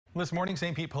This morning,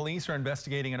 St. Pete police are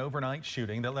investigating an overnight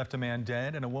shooting that left a man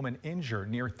dead and a woman injured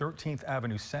near 13th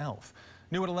Avenue South.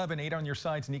 New at 11, 8 on your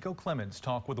side's Nico Clemens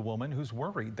talked with a woman who's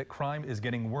worried that crime is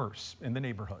getting worse in the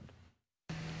neighborhood.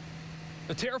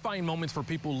 The terrifying moments for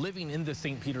people living in the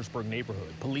St. Petersburg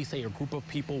neighborhood. Police say a group of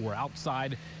people were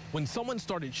outside when someone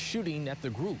started shooting at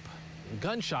the group. The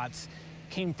gunshots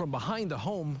came from behind the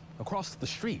home across the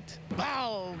street.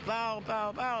 Bow, bow,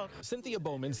 bow, bow. Cynthia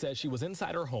Bowman says she was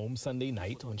inside her home Sunday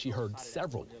night when she heard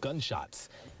several gunshots.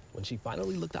 When she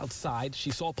finally looked outside,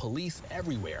 she saw police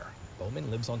everywhere. Bowman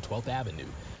lives on 12th Avenue.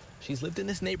 She's lived in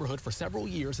this neighborhood for several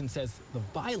years and says the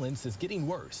violence is getting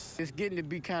worse. It's getting to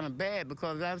be kind of bad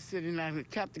because I'm sitting there,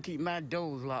 I have to keep my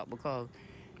doors locked because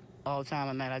all time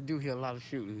of night I do hear a lot of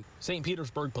shooting. St.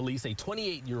 Petersburg police say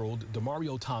 28-year-old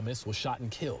Demario Thomas was shot and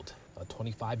killed. A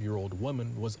 25-year-old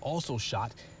woman was also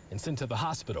shot and sent to the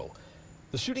hospital.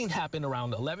 The shooting happened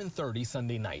around 11:30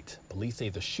 Sunday night. Police say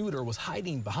the shooter was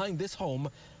hiding behind this home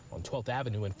on 12th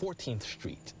Avenue and 14th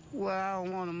Street. Well, I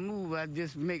don't want to move. I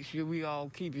just make sure we all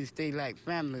keep and stay like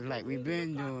families like we've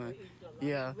been doing.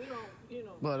 Yeah.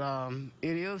 But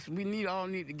we all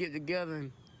need to get together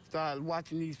and start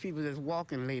watching these people that's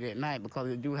walking late at night because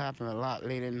it do happen a lot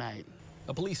late at night.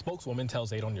 A police spokeswoman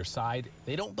tells 8 on your side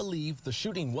they don't believe the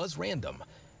shooting was random.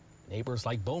 Neighbors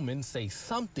like Bowman say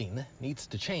something needs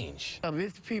to change.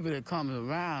 It's the people that come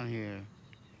around here,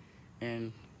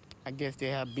 and I guess they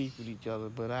have beef with each other,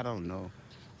 but I don't know.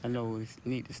 I know we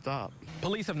need to stop.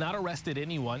 Police have not arrested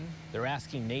anyone. They're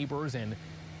asking neighbors and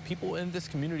people in this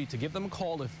community to give them a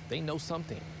call if they know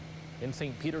something. In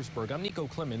St. Petersburg, I'm Nico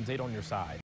Clemens, 8 on your side.